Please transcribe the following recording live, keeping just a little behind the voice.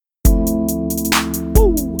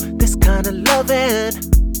kind of loving.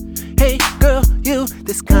 Hey girl, you,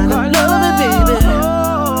 this kind of loving, baby.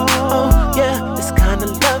 Oh yeah, this kind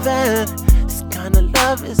of loving. This kind of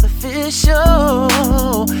love is official.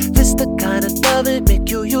 This the kind of loving make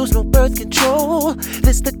you use no birth control.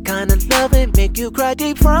 This the kind of loving make you cry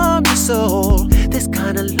deep from your soul. This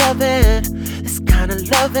kind of loving, this kind of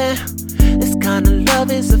loving. This kind of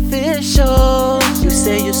love is official. You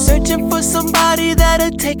say you're searching for somebody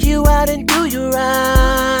that'll take you out and do you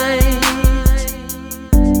right.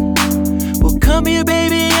 Well, come here,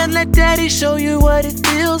 baby, and let daddy show you what it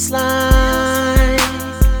feels like.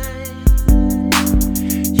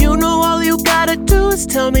 You know all you gotta do is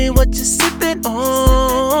tell me what you're sipping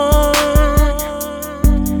on.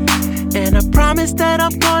 And I promise that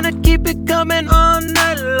I'm gonna keep it coming all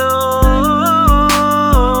night long.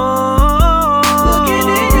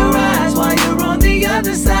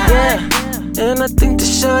 And I think the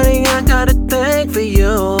shorty I got a thing for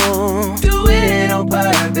you. Do it on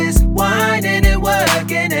purpose, whining and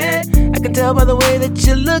working it. I can tell by the way that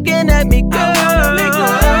you're looking at me, girl. I wanna make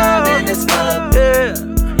love in this club, yeah.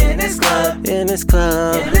 In this club, in this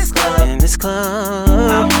club, in this club, in this club.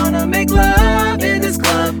 I wanna make love in this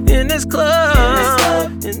club, in this club, in this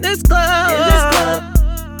club, in this club, in this club.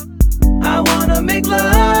 I wanna make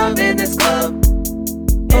love in this club.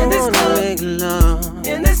 In this club, make love.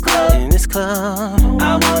 In this club, in this club.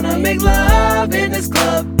 I wanna make love in this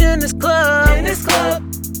club. In this club, in this club,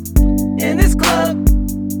 in this club,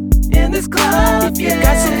 in this club. If you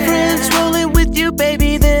got some friends rolling with you,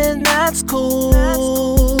 baby, then that's cool.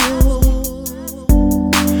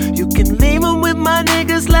 You can leave them with my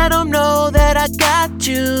niggas, let them know that I got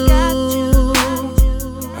you.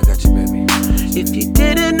 I got you, baby. If you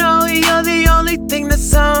didn't know, you're the only thing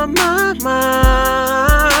that's on my mind.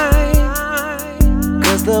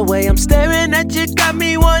 The way I'm staring at you got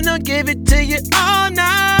me wanna give it to you all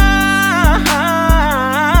night.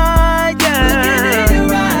 Yeah. Looking in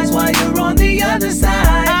your eyes while you're on the other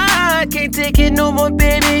side. I can't take it no more,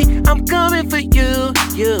 baby. I'm coming for you.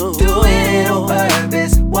 You do it on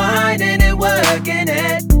purpose, whining and working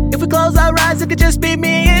it. If we close our eyes, it could just be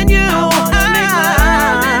me and you. I wanna make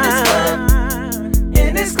love in this club,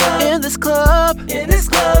 in this club, in this club, in this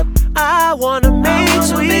club. I wanna make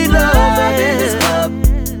sweet love in this club.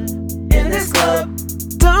 In this club,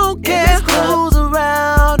 don't care who's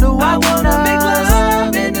around. I wanna make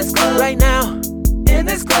love in this club right now. In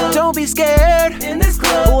this club, don't be scared. In this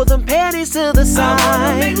club, pull them panties to the side. I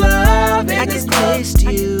wanna make love in this club. I can taste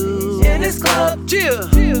you. In this club, chill.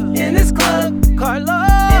 In this club, Carlo.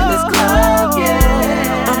 In this club,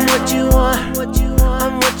 yeah. I'm what you want.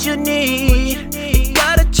 I'm what you need. You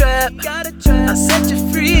got a trap. I'll set you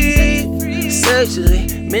free.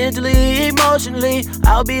 Sexually, mentally, emotionally,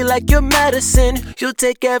 I'll be like your medicine. You'll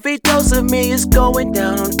take every dose of me. It's going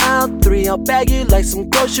down on aisle 3. I'll bag you like some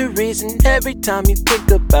groceries, and every time you think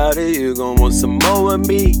about it, you're gon' want some more of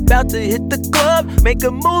me. About to hit the club, make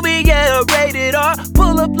a movie, yeah, rated R.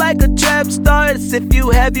 Pull up like a trap star, as if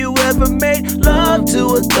you ever made love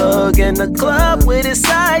to a thug in the club with his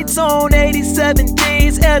sights on. 87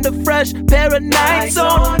 jeans and a fresh pair of nights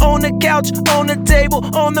on the couch, on the table,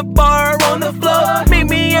 on the bar, on the floor. Meet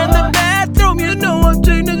me in the bathroom, you know I'm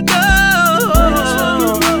trying to go.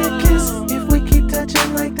 Give me a kiss if we keep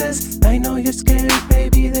touching like this. I know you're scared,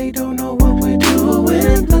 baby, they don't know what we're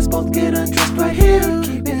doing. Let's both get undressed right here.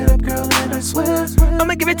 Keep it up, girl, and I swear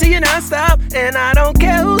I'ma give it to you non-stop. And I don't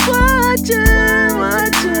care who's watching.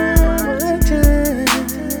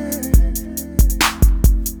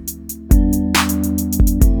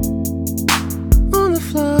 On the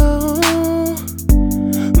floor,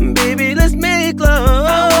 baby, let's make love.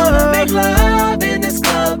 I wanna make love in this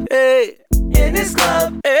club, hey. In this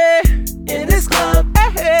club, hey. In this club,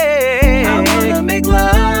 hey. I wanna make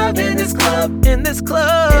love in this club, in this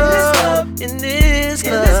club, in this club, in this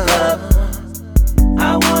club, in this club.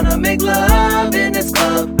 I wanna make love in this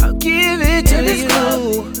club. I'll give it to you.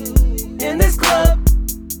 Club. In this club,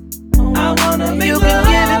 I wanna make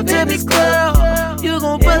love in this club.